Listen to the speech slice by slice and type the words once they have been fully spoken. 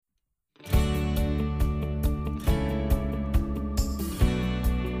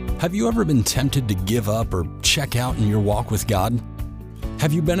Have you ever been tempted to give up or check out in your walk with God?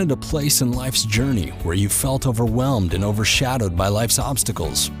 Have you been at a place in life's journey where you felt overwhelmed and overshadowed by life's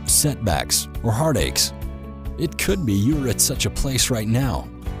obstacles, setbacks, or heartaches? It could be you are at such a place right now,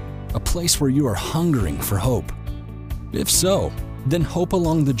 a place where you are hungering for hope. If so, then Hope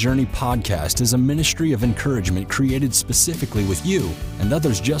Along the Journey podcast is a ministry of encouragement created specifically with you and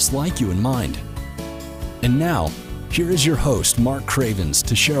others just like you in mind. And now, here is your host, Mark Cravens,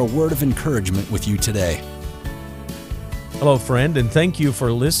 to share a word of encouragement with you today. Hello, friend, and thank you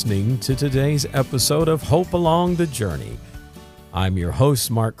for listening to today's episode of Hope Along the Journey. I'm your host,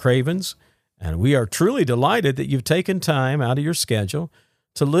 Mark Cravens, and we are truly delighted that you've taken time out of your schedule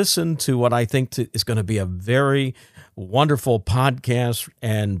to listen to what I think is going to be a very wonderful podcast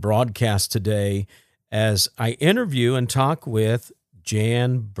and broadcast today as I interview and talk with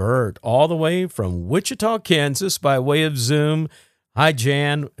Jan Burt, all the way from Wichita, Kansas, by way of Zoom. Hi,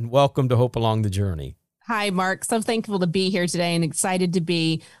 Jan, and welcome to Hope Along the Journey. Hi, Mark. So thankful to be here today and excited to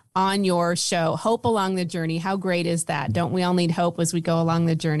be on your show, Hope Along the Journey. How great is that? Don't we all need hope as we go along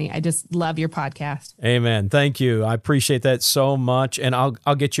the journey? I just love your podcast. Amen. Thank you. I appreciate that so much. And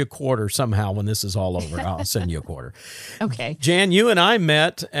I'll get you a quarter somehow when this is all over. I'll send you a quarter. Okay. Jan, you and I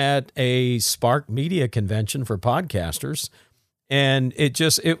met at a Spark Media convention for podcasters. And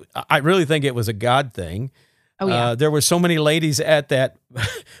I really think it was a God thing. Oh, yeah. There were so many ladies at that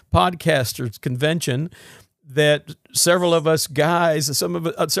podcasters convention that several of us guys,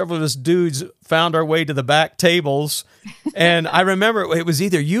 several of us dudes found our way to the back tables. And I remember it was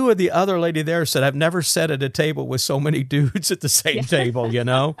either you or the other lady there said, I've never sat at a table with so many dudes at the same table, you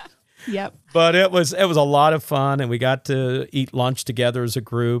know? Yep. But it was a lot of fun, and we got to eat lunch together as a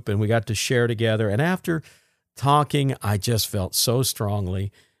group, and we got to share together. And after talking, I just felt so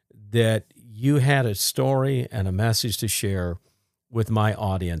strongly that you had a story and a message to share with my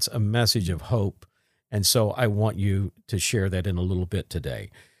audience, a message of hope. And so I want you to share that in a little bit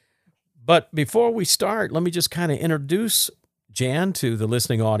today. But before we start, let me just kind of introduce Jan to the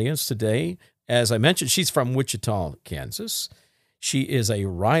listening audience today. As I mentioned, she's from Wichita, Kansas. She is a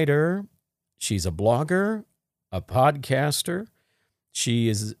writer. She's a blogger, a podcaster. She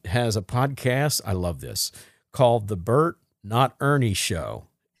has a podcast, I love this, called The Burt Not Ernie Show.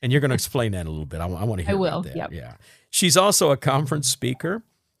 And you're going to explain that a little bit. I want to hear about that. Yep. Yeah. She's also a conference speaker.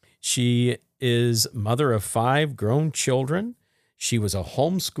 She is mother of 5 grown children. She was a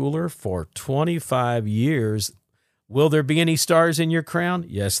homeschooler for 25 years. Will there be any stars in your crown?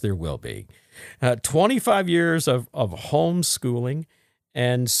 Yes, there will be. 25 years of homeschooling.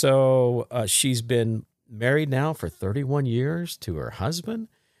 And so she's been married now for 31 years to her husband.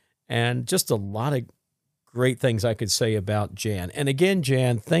 And just a lot of great things I could say about Jan. And again,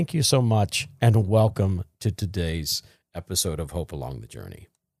 Jan, thank you so much and welcome to today's episode of Hope Along the Journey.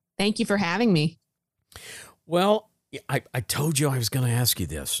 Thank you for having me. Well, I told you I was going to ask you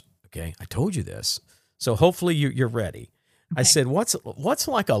this, okay? I told you this. So hopefully you're ready. Okay. I said, what's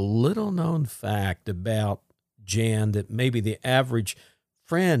like a little known fact about Jan that maybe the average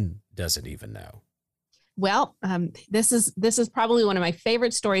friend doesn't even know? Well, this is probably one of my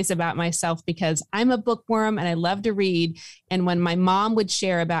favorite stories about myself because I'm a bookworm and I love to read. And when my mom would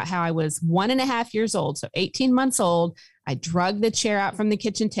share about how I was 1.5 years old, so 18 months old, I drug the chair out from the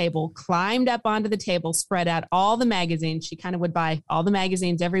kitchen table, climbed up onto the table, spread out all the magazines. She kind of would buy all the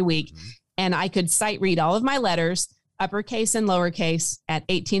magazines every week. Mm-hmm. And I could sight read all of my letters, uppercase and lowercase, at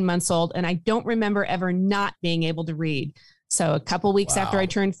 18 months old. And I don't remember ever not being able to read. So a couple weeks after I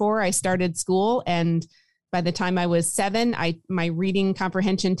turned 4, I started school. And by the time I was 7, my reading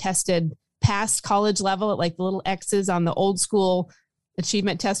comprehension tested past college level. Like the little X's on the old school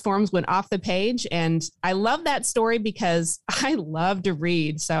achievement test forms went off the page. And I love that story because I love to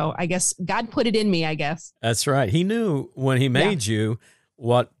read. So I guess God put it in me, I guess. That's right. He knew when he made you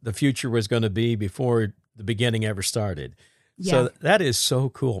what the future was going to be before the beginning ever started. Yeah. So that is so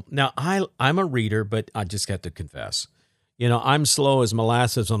cool. Now, I'm a reader, but I just have to confess, I'm slow as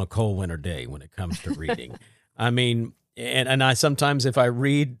molasses on a cold winter day when it comes to reading. I mean, and I sometimes if I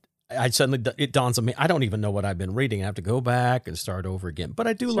read, it dawns on me, I don't even know what I've been reading. I have to go back and start over again. But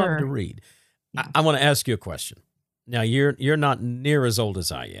I do love to read. Yeah. I want to ask you a question. Now, you're not near as old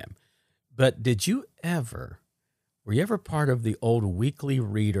as I am, but were you ever part of the old Weekly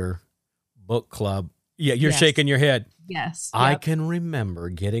Reader book club? Yeah, you're shaking your head. Yes. I can remember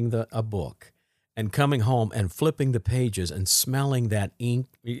getting a book and coming home and flipping the pages and smelling that ink.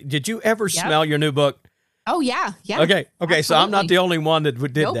 Did you ever smell your new book? Oh, yeah. Yeah. Okay. Absolutely. So I'm not the only one that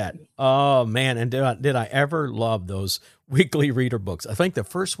did that. Oh, man. And did I ever love those Weekly Reader books? I think the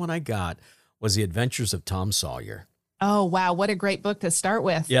first one I got was The Adventures of Tom Sawyer. Oh, wow. What a great book to start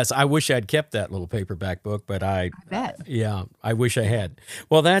with. Yes, I wish I'd kept that little paperback book, but I bet. Yeah, I wish I had.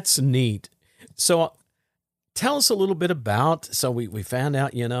 Well, that's neat. So tell us a little bit about, so we found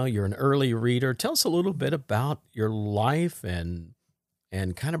out, you're an early reader. Tell us a little bit about your life and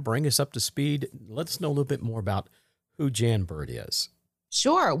kind of bring us up to speed. Let us know a little bit more about who Jan Bird is.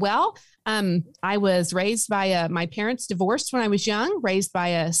 Sure. Well, I was raised by my parents divorced when I was young, raised by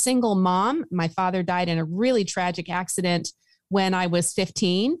a single mom. My father died in a really tragic accident when I was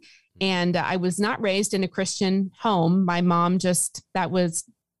 15. And I was not raised in a Christian home. My mom that was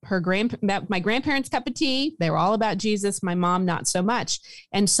my grandparents' cup of tea. They were all about Jesus. My mom, not so much.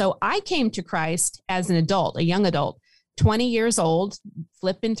 And so I came to Christ as an adult, a young adult, 20 years old,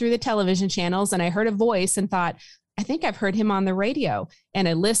 flipping through the television channels. And I heard a voice and thought, I think I've heard him on the radio. And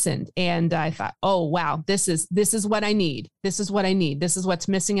I listened and I thought, oh, wow, this is what I need. This is what I need. This is what's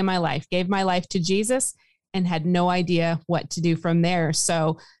missing in my life. Gave my life to Jesus and had no idea what to do from there.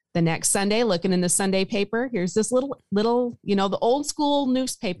 So the next Sunday, looking in the Sunday paper, here's this little, the old school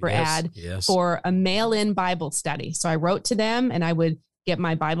newspaper ad for a mail-in Bible study. So I wrote to them and I would get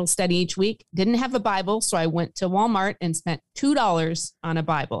my Bible study each week. Didn't have a Bible, so I went to Walmart and spent $2 on a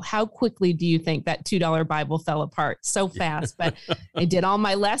Bible. How quickly do you think that $2 Bible fell apart? So fast. But I did all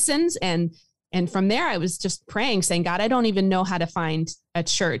my lessons, and from there I was just praying, saying, God, I don't even know how to find a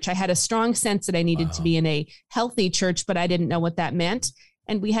church. I had a strong sense that I needed to be in a healthy church, but I didn't know what that meant.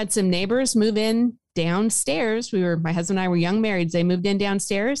 And we had some neighbors move in downstairs. My husband and I were young marrieds. They moved in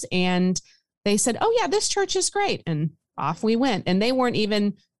downstairs and they said, oh yeah, this church is great. And off we went. And they weren't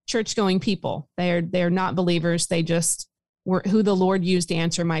even church-going people. They're not believers. They just were who the Lord used to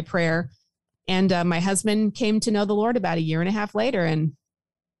answer my prayer. And my husband came to know the Lord about a year and a half later. And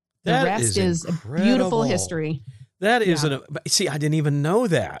the rest is a beautiful history. That is see, I didn't even know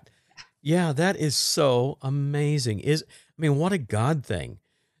that. Yeah, that is so amazing. What a God thing.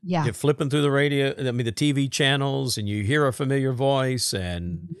 Yeah. You're flipping through the radio, the TV channels, and you hear a familiar voice.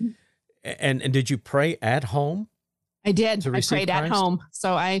 And did you pray at home? I did. I prayed Christ? At home.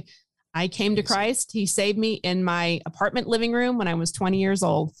 So I came to Christ. He saved me in my apartment living room when I was 20 years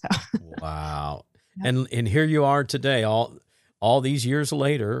old. Wow. And here you are today, all these years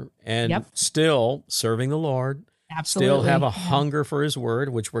later, and still serving the Lord. Absolutely. Still have a hunger for his word,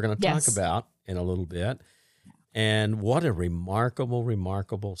 which we're going to talk about in a little bit. And what a remarkable,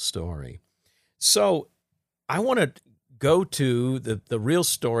 remarkable story. So I want to go to the real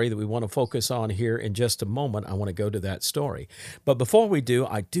story that we want to focus on here in just a moment. I want to go to that story. But before we do,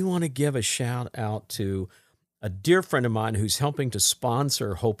 I do want to give a shout out to a dear friend of mine who's helping to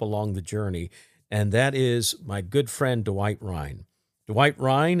sponsor Hope Along the Journey, and that is my good friend Dwight Ryan. Dwight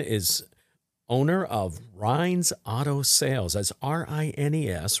Ryan is owner of Ryan's Auto Sales. That's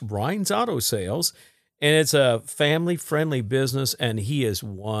R-I-N-E-S, Ryan's Auto Sales. And it's a family-friendly business, and he is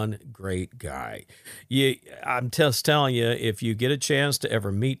one great guy. I'm just telling you, if you get a chance to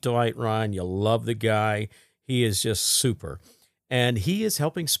ever meet Dwight Ryan, you'll love the guy. He is just super. And he is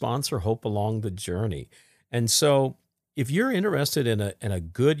helping sponsor Hope Along the Journey. And so if you're interested in a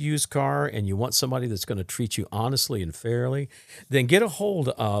good used car and you want somebody that's going to treat you honestly and fairly, then get a hold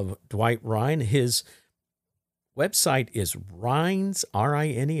of Dwight Ryan. His website is Ryan's,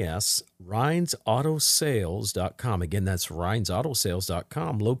 R-I-N-E-S, Ryan'sAutoSales.com. Again, that's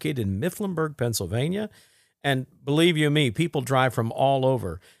Ryan'sAutoSales.com, located in Mifflinburg, Pennsylvania. And believe you me, people drive from all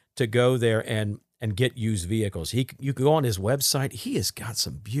over to go there and get used vehicles. You can go on his website. He has got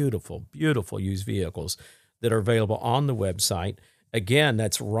some beautiful, beautiful used vehicles that are available on the website. Again,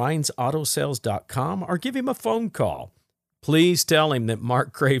 that's Ryan'sAutoSales.com, or give him a phone call. Please tell him that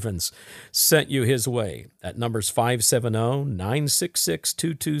Mark Cravens sent you his way. That number's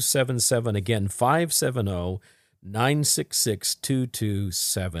 570-966-2277. Again,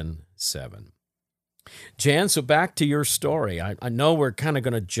 570-966-2277. Jan, so back to your story. I know we're kind of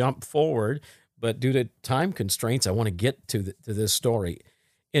going to jump forward, but due to time constraints, I want to get to this story.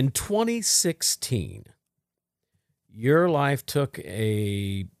 In 2016, your life took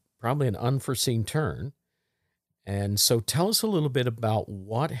probably an unforeseen turn. And so tell us a little bit about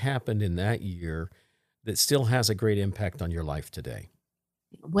what happened in that year that still has a great impact on your life today.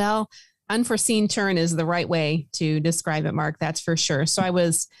 Well, unforeseen turn is the right way to describe it, Mark. That's for sure. So I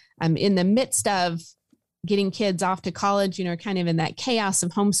was in the midst of getting kids off to college, kind of in that chaos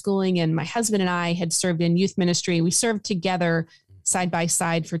of homeschooling. And my husband and I had served in youth ministry. We served together side by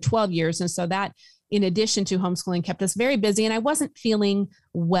side for 12 years. And so that, in addition to homeschooling, kept us very busy, and I wasn't feeling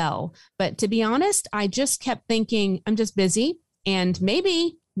well. But to be honest, I just kept thinking, I'm just busy, and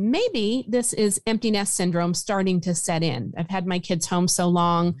maybe this is empty nest syndrome starting to set in. I've had my kids home so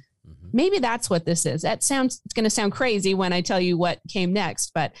long. maybe that's what this is. It's going to sound crazy when I tell you what came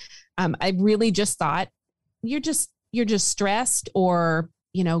next, but I really just thought you're just stressed or,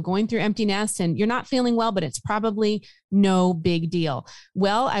 going through empty nest and you're not feeling well, but it's probably no big deal.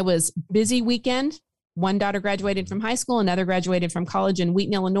 Well, I was busy weekend. One daughter graduated from high school, another graduated from college in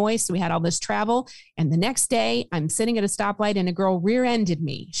Wheaton, Illinois. So we had all this travel. And the next day I'm sitting at a stoplight and a girl rear-ended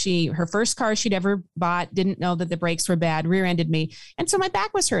me. Her first car she'd ever bought, didn't know that the brakes were bad, rear-ended me. And so my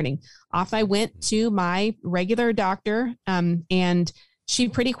back was hurting. Off I went to my regular doctor. And she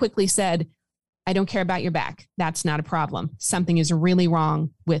pretty quickly said, I don't care about your back. That's not a problem. Something is really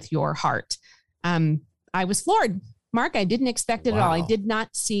wrong with your heart. I was floored. Mark, I didn't expect it at all. I did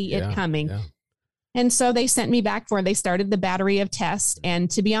not see it coming. Yeah. And so they sent me back they started the battery of tests.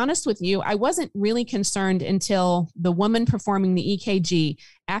 And to be honest with you, I wasn't really concerned until the woman performing the EKG,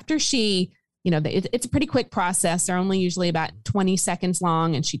 after she, it's a pretty quick process. They're only usually about 20 seconds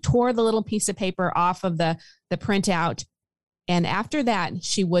long. And she tore the little piece of paper off of the printout. And after that,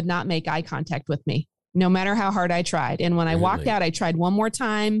 she would not make eye contact with me, no matter how hard I tried. And when I walked out, I tried one more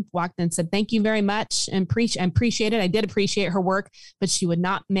time, walked and said, thank you very much. And appreciate it. I did appreciate her work, but she would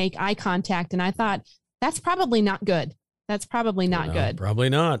not make eye contact. And I thought, that's probably not good. That's probably not good. Probably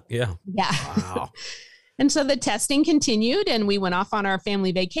not. Yeah. Yeah. Wow. And so the testing continued and we went off on our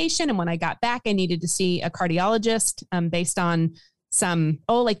family vacation. And when I got back, I needed to see a cardiologist based on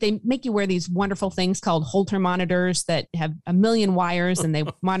they make you wear these wonderful things called Holter monitors that have a million wires and they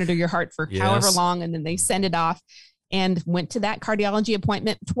monitor your heart for however long. And then they send it off, and went to that cardiology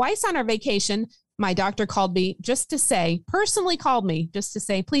appointment twice on our vacation. My doctor called me personally called me just to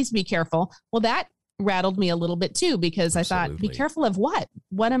say, please be careful. Well, that rattled me a little bit too, because I thought, be careful of what?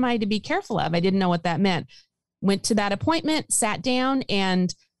 What am I to be careful of? I didn't know what that meant. Went to that appointment, sat down,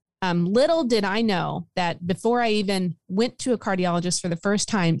 and little did I know that before I even went to a cardiologist for the first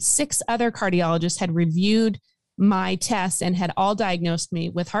time, 6 other cardiologists had reviewed my tests and had all diagnosed me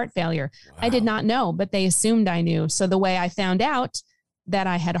with heart failure. Wow. I did not know, but they assumed I knew. So the way I found out that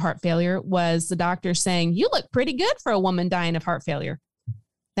I had heart failure was the doctor saying, you look pretty good for a woman dying of heart failure.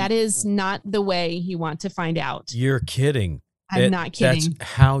 That is not the way you want to find out. You're kidding. I'm not kidding.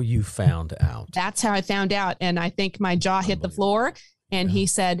 That's how you found out. That's how I found out. And I think my jaw hit the floor. And he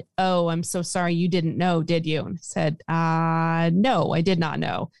said, oh, I'm so sorry. You didn't know, did you? And I said, no, I did not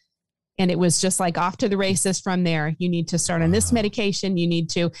know. And it was just like off to the races from there. You need to start on this medication. You need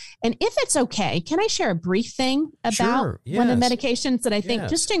to. And if it's okay, can I share a brief thing about one of the medications that I think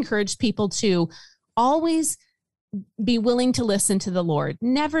just to encourage people to always be willing to listen to the Lord.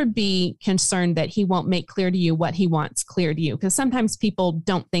 Never be concerned that he won't make clear to you what he wants clear to you. Because sometimes people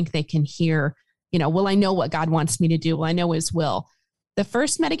don't think they can hear, well, I know what God wants me to do. Well, I know his will. The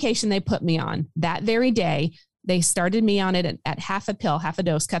first medication they put me on that very day, they started me on it at half a pill, half a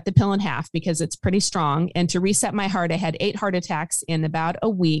dose, cut the pill in half because it's pretty strong. And to reset my heart, I had 8 heart attacks in about a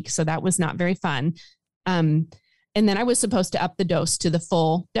week. So that was not very fun. And then I was supposed to up the dose to the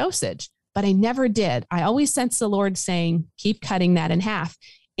full dosage, but I never did. I always sensed the Lord saying, keep cutting that in half.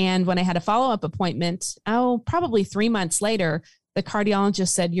 And when I had a follow-up appointment, probably 3 months later, the cardiologist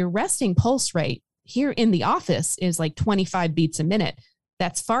said, your resting pulse rate here in the office is like 25 beats a minute.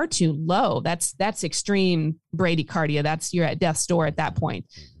 That's far too low. That's extreme bradycardia. You're at death's door at that point.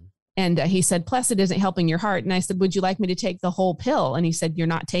 Mm-hmm. And he said, plus it isn't helping your heart. And I said, would you like me to take the whole pill? And he said, you're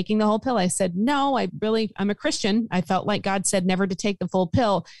not taking the whole pill. I said, no, I'm a Christian. I felt like God said never to take the full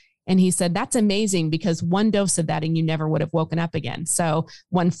pill. And he said, that's amazing because one dose of that and you never would have woken up again. So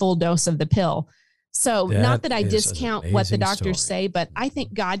one full dose of the pill. So not that I discount what the doctors say, but I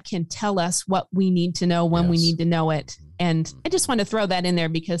think God can tell us what we need to know when we need to know it. And I just want to throw that in there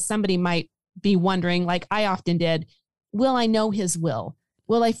because somebody might be wondering, like I often did, will I know his will?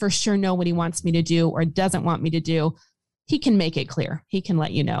 Will I for sure know what he wants me to do or doesn't want me to do? He can make it clear. He can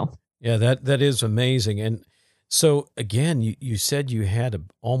let you know. Yeah, that is amazing. And so again, you said you had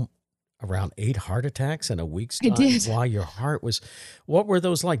around 8 heart attacks in a week's time. I did. While your heart was, what were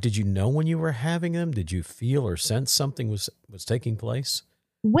those like? Did you know when you were having them? Did you feel or sense something was taking place?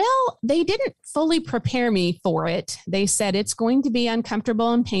 Well, they didn't fully prepare me for it. They said it's going to be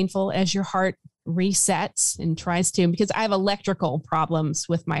uncomfortable and painful as your heart resets and tries to, because I have electrical problems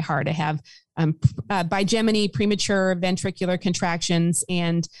with my heart. I have bigeminy, premature ventricular contractions,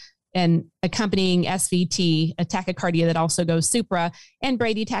 and accompanying SVT, a tachycardia that also goes supra, and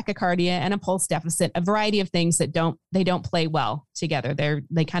bradytachycardia and a pulse deficit, a variety of things that don't play well together.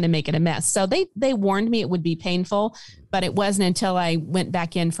 They kind of make it a mess. So they warned me it would be painful, but it wasn't until I went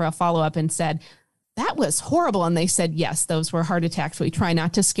back in for a follow-up and said, that was horrible. And they said, yes, those were heart attacks. We try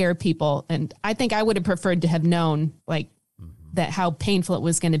not to scare people. And I think I would have preferred to have known, like, how painful it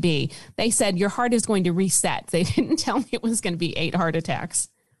was going to be. They said, your heart is going to reset. They didn't tell me it was going to be 8 heart attacks.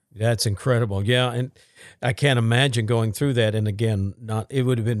 That's incredible. Yeah. And I can't imagine going through that. And again, it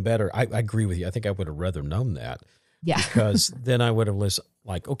would have been better. I agree with you. I think I would have rather known that. Yeah. Because then I would have listened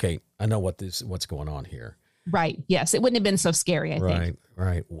like, okay, I know what's going on here. Right. Yes. It wouldn't have been so scary, I think.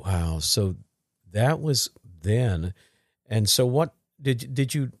 Right. Wow. So that was then. And so what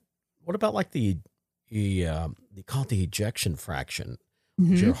what about like they call it the ejection fraction?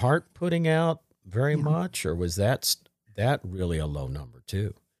 Mm-hmm. Was your heart putting out very much, or was that really a low number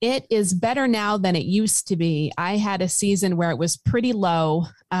too? It is better now than it used to be. I had a season where it was pretty low.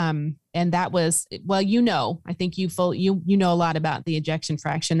 And that was, well, I think you know a lot about the ejection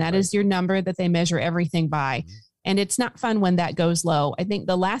fraction. That is your number that they measure everything by. Mm-hmm. And it's not fun when that goes low. I think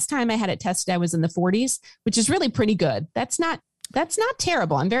the last time I had it tested, I was in the 40s, which is really pretty good. That's not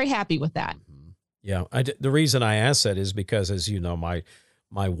terrible. I'm very happy with that. Mm-hmm. Yeah. The reason I asked that is because, as you know, my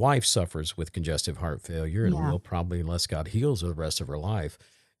wife suffers with congestive heart failure and will probably, unless God heals her, the rest of her life.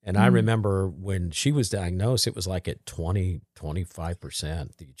 And I remember when she was diagnosed, it was like at 20,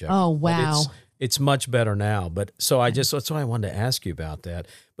 25%. The ejection. Oh, wow. It's much better now. But that's why I wanted to ask you about that.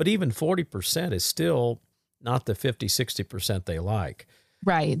 But even 40% is still not the 50, 60% they like.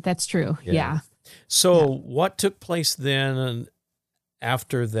 Right. That's true. Yeah. So what took place then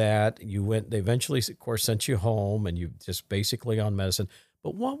after that? They eventually, of course, sent you home and you just basically on medicine.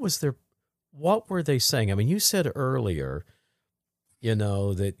 But what were they saying? I mean, you said earlier,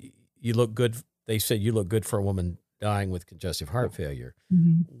 that you look good. They said you look good for a woman dying with congestive heart failure.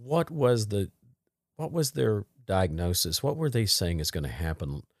 Mm-hmm. What was their diagnosis? What were they saying is going to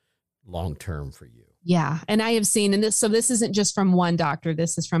happen long-term for you? Yeah. And I have seen, this isn't just from one doctor.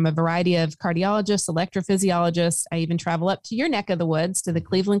 This is from a variety of cardiologists, electrophysiologists. I even travel up to your neck of the woods to the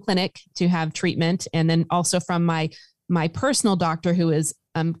Cleveland Clinic to have treatment. And then also from my personal doctor, who is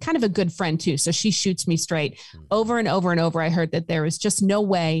kind of a good friend too. So she shoots me straight. Over and over and over, I heard that there was just no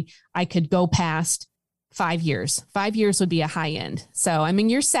way I could go past 5 years. 5 years would be a high end. So I'm in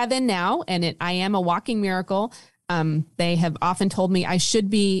year 7 now, and I am a walking miracle. They have often told me I should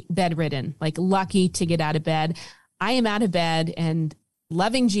be bedridden, like lucky to get out of bed. I am out of bed and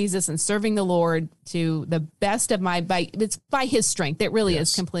loving Jesus and serving the Lord to the best of it's by his strength. It really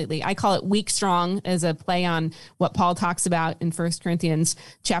is completely. I call it weak strong as a play on what Paul talks about in 1 Corinthians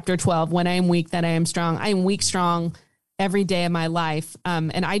chapter 12. When I am weak, then I am strong. I am weak strong every day of my life.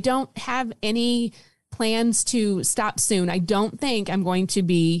 And I don't have any plans to stop soon. I don't think I'm going to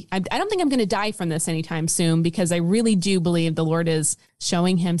die from this anytime soon, because I really do believe the Lord is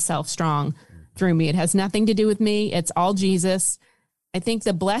showing himself strong through me. It has nothing to do with me. It's all Jesus. I think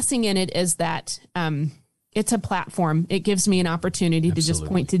the blessing in it is that it's a platform. It gives me an opportunity to just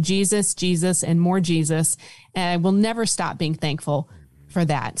point to Jesus, and more Jesus. And I will never stop being thankful for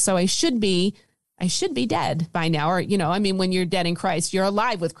that. So I should be dead by now. Or, when you're dead in Christ, you're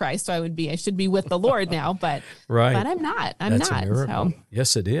alive with Christ. So I should be with the Lord now, but but I'm not. That's not. A miracle. So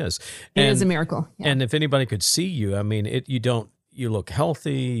yes, it is. It is a miracle. Yeah. And if anybody could see you, you look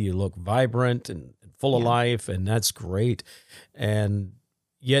healthy, you look vibrant and full of life, and that's great. And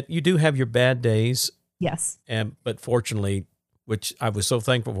yet you do have your bad days. Yes. But fortunately, which I was so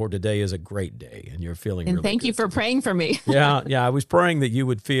thankful for, today is a great day, and you're feeling really thank good you for praying for me. Yeah. I was praying that you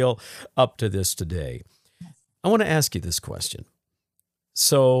would feel up to this today. Yes. I want to ask you this question.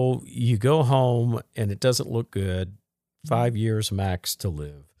 So you go home and it doesn't look good, 5 years max to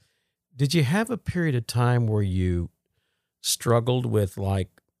live. Did you have a period of time where you struggled with like,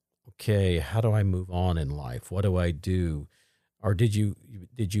 okay, how do I move on in life? What do I do? Or did you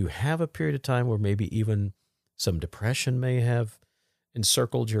have a period of time where maybe even some depression may have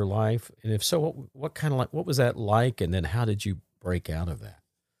encircled your life? And if so, what was that like? And then how did you break out of that?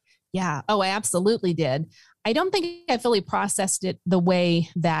 Yeah. Oh, I absolutely did. I don't think I fully processed it the way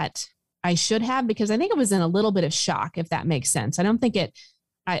that I should have, because I think I was in a little bit of shock, if that makes sense. I don't think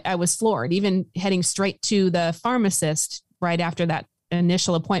I was floored, even heading straight to the pharmacist right after that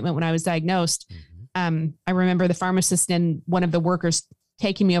initial appointment when I was diagnosed. Mm-hmm. I remember the pharmacist and one of the workers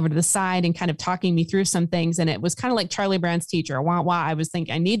taking me over to the side and kind of talking me through some things. And it was kind of like Charlie Brown's teacher. I was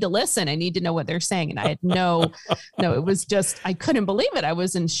thinking, I need to listen. I need to know what they're saying. And I had no, it was just, I couldn't believe it. I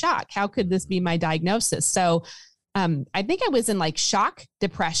was in shock. How could this be my diagnosis? So I think I was in like shock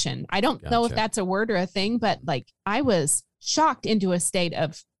depression. I don't know if that's a word or a thing, but like I was shocked into a state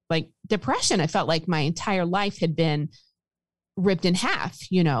of like depression. I felt like my entire life had been ripped in half,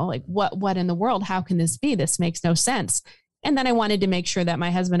 like what in the world? How can this be? This makes no sense. And then I wanted to make sure that my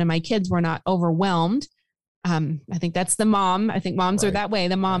husband and my kids were not overwhelmed. I think that's the mom. I think moms are that way,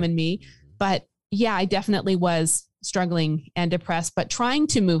 the mom and me. But yeah, I definitely was struggling and depressed, but trying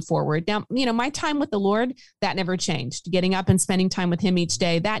to move forward. Now, my time with the Lord, that never changed. Getting up and spending time with him each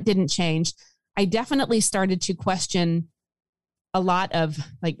day, that didn't change. I definitely started to question a lot of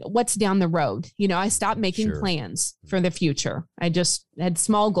like, what's down the road? I stopped making plans for the future. I just had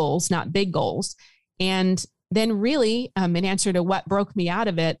small goals, not big goals. And then really, in answer to what broke me out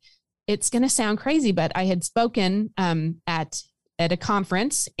of it, it's going to sound crazy, but I had spoken at a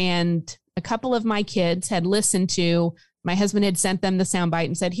conference, and a couple of my kids had listened to, my husband had sent them the soundbite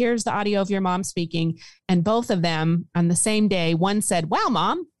and said, here's the audio of your mom speaking. And both of them on the same day, one said, wow,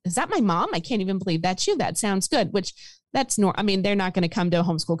 Mom, is that my mom? I can't even believe that's you. That sounds good, which that's they're not going to come to a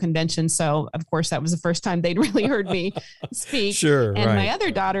homeschool convention. So of course that was the first time they'd really heard me speak. Sure. And right. my other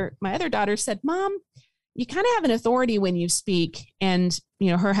daughter said, Mom, you kind of have an authority when you speak. And,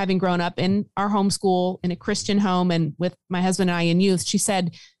 her having grown up in our homeschool in a Christian home and with my husband and I in youth, she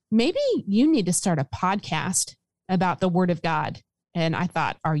said, maybe you need to start a podcast about the Word of God. And I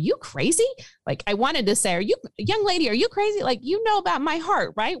thought, are you crazy? Like, I wanted to say, young lady, are you crazy? Like, about my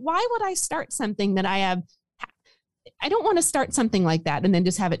heart, right? Why would I start something that I don't want to start something like that and then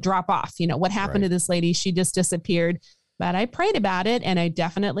just have it drop off. What happened to this lady? She just disappeared. But I prayed about it, and I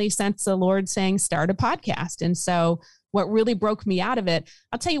definitely sensed the Lord saying, start a podcast. And so what really broke me out of it,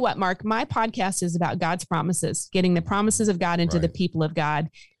 I'll tell you what, Mark, my podcast is about God's promises, getting the promises of God into the people of God.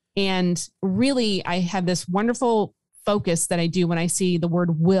 And really, I have this wonderful focus that I do when I see the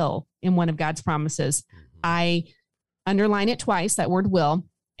word will in one of God's promises. I underline it twice, that word will,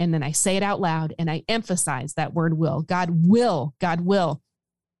 and then I say it out loud and I emphasize that word will. God will, God will.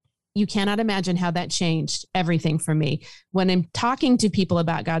 You cannot imagine how that changed everything for me. When I'm talking to people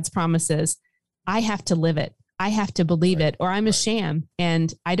about God's promises, I have to live it. I have to believe it, or I'm a sham.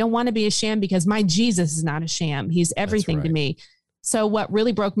 And I don't want to be a sham because my Jesus is not a sham. He's everything to me. So what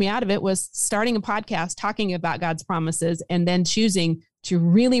really broke me out of it was starting a podcast, talking about God's promises, and then choosing to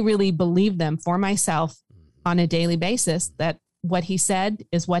really, really believe them for myself on a daily basis, that what he said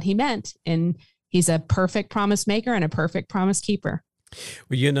is what he meant. And he's a perfect promise maker and a perfect promise keeper.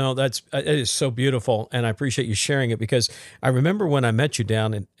 Well, it is so beautiful. And I appreciate you sharing it, because I remember when I met you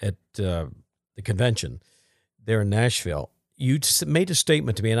down at the convention there in Nashville, you made a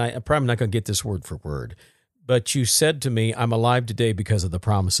statement to me, and I'm probably not going to get this word for word, but you said to me, I'm alive today because of the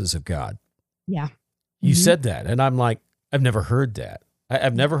promises of God. Yeah. You said that. And I'm like, I've never heard that.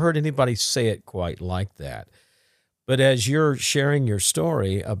 I've never heard anybody say it quite like that. But as you're sharing your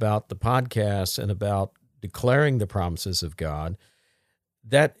story about the podcast and about declaring the promises of God,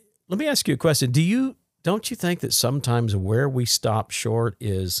 let me ask you a question. Don't you think that sometimes where we stop short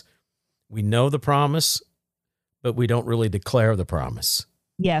is we know the promise, but we don't really declare the promise?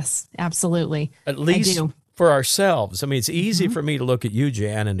 Yes, absolutely. At least for ourselves. I mean, it's easy for me to look at you,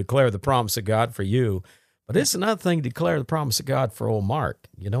 Jan, and declare the promise of God for you, but it's another thing to declare the promise of God for old Mark.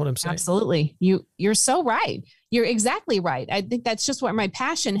 You know what I'm saying? Absolutely. You're so right. You're exactly right. I think that's just where my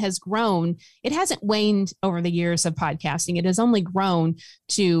passion has grown. It hasn't waned over the years of podcasting. It has only grown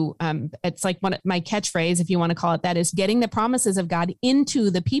to, it's like my catchphrase, if you want to call it that, is getting the promises of God into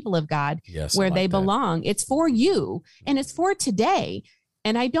the people of God, where they belong. It's for you and it's for today.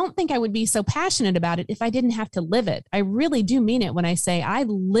 And I don't think I would be so passionate about it if I didn't have to live it. I really do mean it when I say I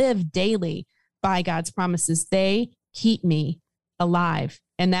live daily by God's promises. They keep me alive.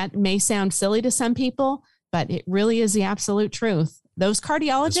 And that may sound silly to some people, but it really is the absolute truth. Those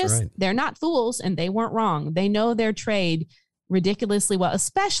cardiologists, they're not fools, and they weren't wrong. They know their trade ridiculously well,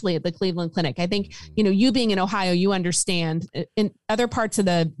 especially at the Cleveland Clinic. I think, you being in Ohio, you understand. In other parts of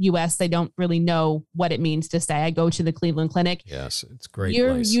the U.S., they don't really know what it means to say, I go to the Cleveland Clinic. Yes, it's a great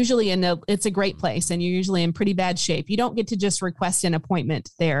You're place. usually it's a great place, and you're usually in pretty bad shape. You don't get to just request an appointment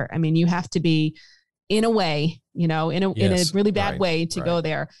there. I mean, you have to be in a way, in a really bad way to go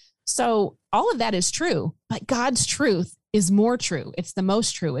there. So all of that is true, but God's truth is more true. It's the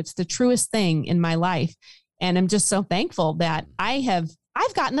most true. It's the truest thing in my life. And I'm just so thankful that I've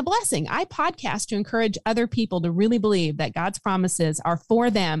gotten the blessing. I podcast to encourage other people to really believe that God's promises are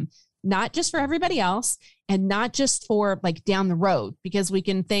for them, not just for everybody else, and not just for like down the road, because we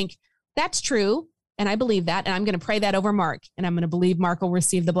can think that's true. And I believe that, and I'm going to pray that over Mark, and I'm going to believe Mark will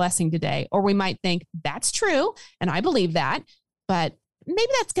receive the blessing today. Or we might think that's true, and I believe that, but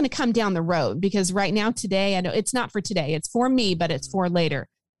maybe that's going to come down the road, because right now, today, I know it's not for today. It's for me, but it's for later.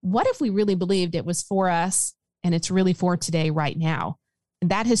 What if we really believed it was for us and it's really for today, right now?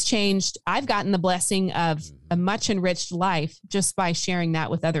 And that has changed. I've gotten the blessing of a much enriched life just by sharing that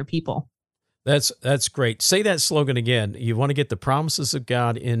with other people. That's great. Say that slogan again. You want to get the promises of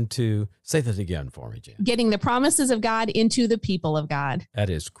God into, say that again for me, Jan. Getting the promises of God into the people of God. That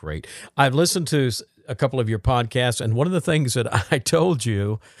is great. I've listened to a couple of your podcasts, and one of the things that I told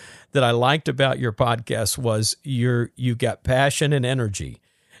you that I liked about your podcast was you got passion and energy.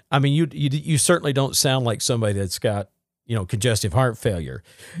 I mean, you certainly don't sound like somebody that's got, congestive heart failure.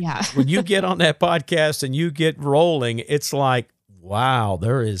 Yeah. When you get on that podcast and you get rolling, it's like, wow,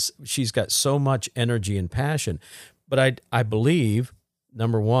 she's got so much energy and passion. But I believe,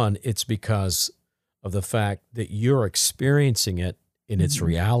 number one, it's because of the fact that you're experiencing it in its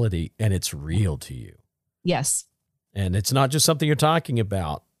reality and it's real to you. Yes. And it's not just something you're talking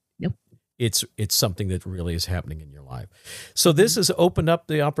about. Nope. It's something that really is happening in your life. So this has opened up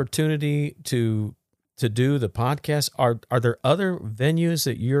the opportunity to do the podcast. Are there other venues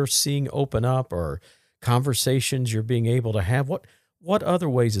that you're seeing open up, or conversations you're being able to have? What other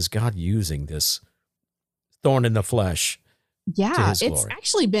ways is God using this thorn in the flesh? Yeah, it's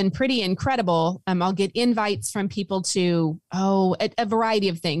actually been pretty incredible. I'll get invites from people to, a variety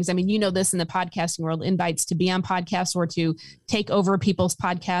of things. I mean, this in the podcasting world, invites to be on podcasts or to take over people's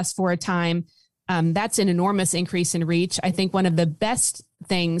podcasts for a time. That's an enormous increase in reach. I think one of the best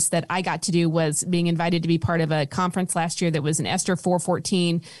things that I got to do was being invited to be part of a conference last year that was an Esther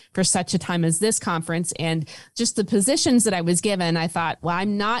 4:14 for such a time as this conference. And just the positions that I was given, I thought, well,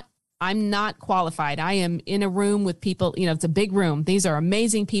 I'm not qualified. I am in a room with people, it's a big room. These are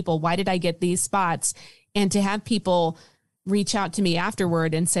amazing people. Why did I get these spots? And to have people reach out to me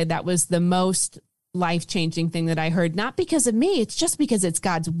afterward and say that was the most life-changing thing that I heard, not because of me, it's just because it's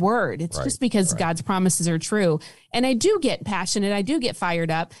God's word. It's just because God's promises are true. And I do get passionate. I do get fired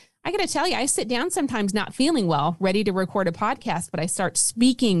up. I got to tell you, I sit down sometimes not feeling well, ready to record a podcast, but I start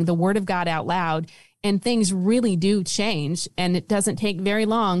speaking the word of God out loud, and things really do change. And it doesn't take very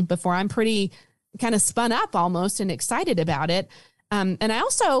long before I'm pretty kind of spun up almost and excited about it. And I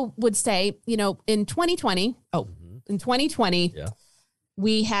also would say, in 2020, yeah.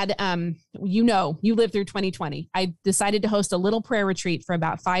 We had, you lived through 2020. I decided to host a little prayer retreat for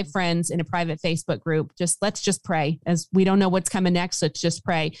about 5 friends in a private Facebook group. Let's just pray, as we don't know what's coming next. Let's just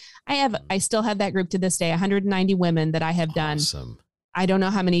pray. I still have that group to this day, 190 women that I have done. Awesome. I don't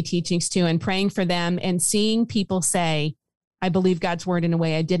know how many teachings to, and praying for them and seeing people say, I believe God's word in a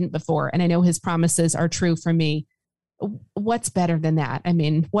way I didn't before. And I know his promises are true for me. What's better than that? I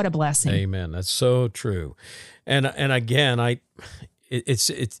mean, what a blessing. Amen. That's so true. And again,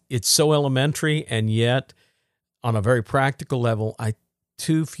 it's so elementary, and yet on a very practical level,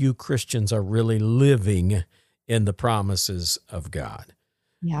 too few Christians are really living in the promises of God.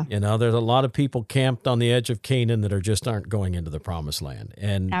 Yeah. There's a lot of people camped on the edge of Canaan that aren't going into the promised land.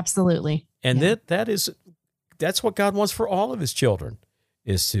 And absolutely. And that's what God wants for all of his children,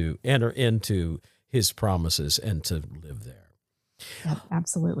 is to enter into his promises and to live there. Yep,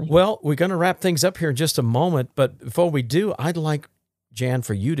 absolutely. Well, we're going to wrap things up here in just a moment, but before we do, I'd like, Jan,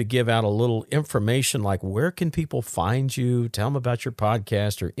 for you to give out a little information, like where can people find you, tell them about your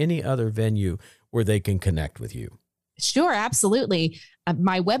podcast or any other venue where they can connect with you. Sure, absolutely.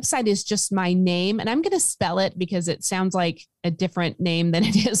 My website is just my name, and I'm going to spell it because it sounds like a different name than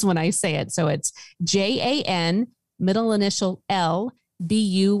it is when I say it. So it's JAN, middle initial L,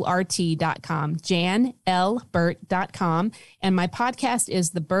 BURT.com, JanLBurt.com. And my podcast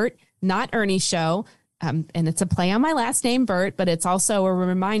is the Burt Not Ernie Show. And it's a play on my last name, Burt, but it's also a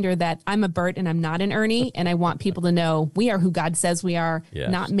reminder that I'm a Burt and I'm not an Ernie. And I want people to know we are who God says we are,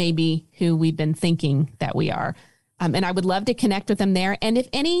 not maybe who we've been thinking that we are. And I would love to connect with them there. And if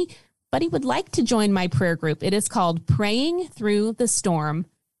anybody would like to join my prayer group, it is called Praying Through the Storm.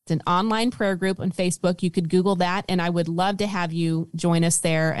 It's an online prayer group on Facebook. You could Google that. And I would love to have you join us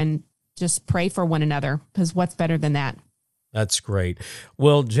there and just pray for one another, because what's better than that? That's great.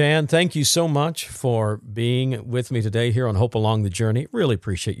 Well, Jan, thank you so much for being with me today here on Hope Along the Journey. Really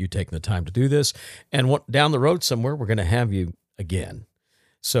appreciate you taking the time to do this. And down the road somewhere, we're going to have you again.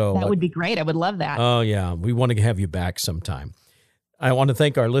 So that would be great. I would love that. Oh, yeah. We want to have you back sometime. I want to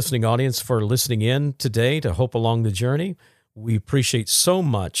thank our listening audience for listening in today to Hope Along the Journey. We appreciate so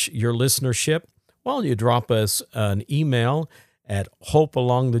much your listenership. Why don't you drop us an email at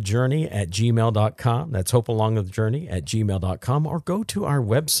hopealongthejourney@gmail.com. That's hopealongthejourney@gmail.com. Or go to our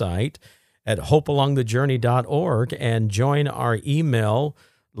website at hopealongthejourney.org and join our email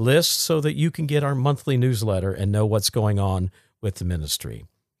list so that you can get our monthly newsletter and know what's going on with the ministry.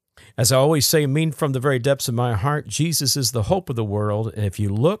 As I always say, from the very depths of my heart, Jesus is the hope of the world. And if you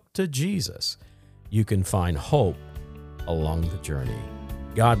look to Jesus, you can find hope along the journey.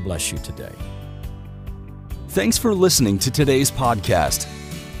 God bless you today. Thanks for listening to today's podcast.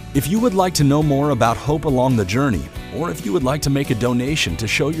 If you would like to know more about Hope Along the Journey, or if you would like to make a donation to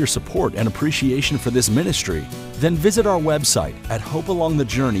show your support and appreciation for this ministry, then visit our website at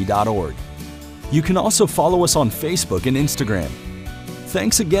hopealongthejourney.org. You can also follow us on Facebook and Instagram.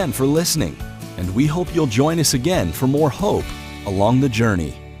 Thanks again for listening, and we hope you'll join us again for more hope along the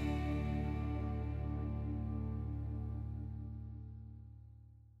journey.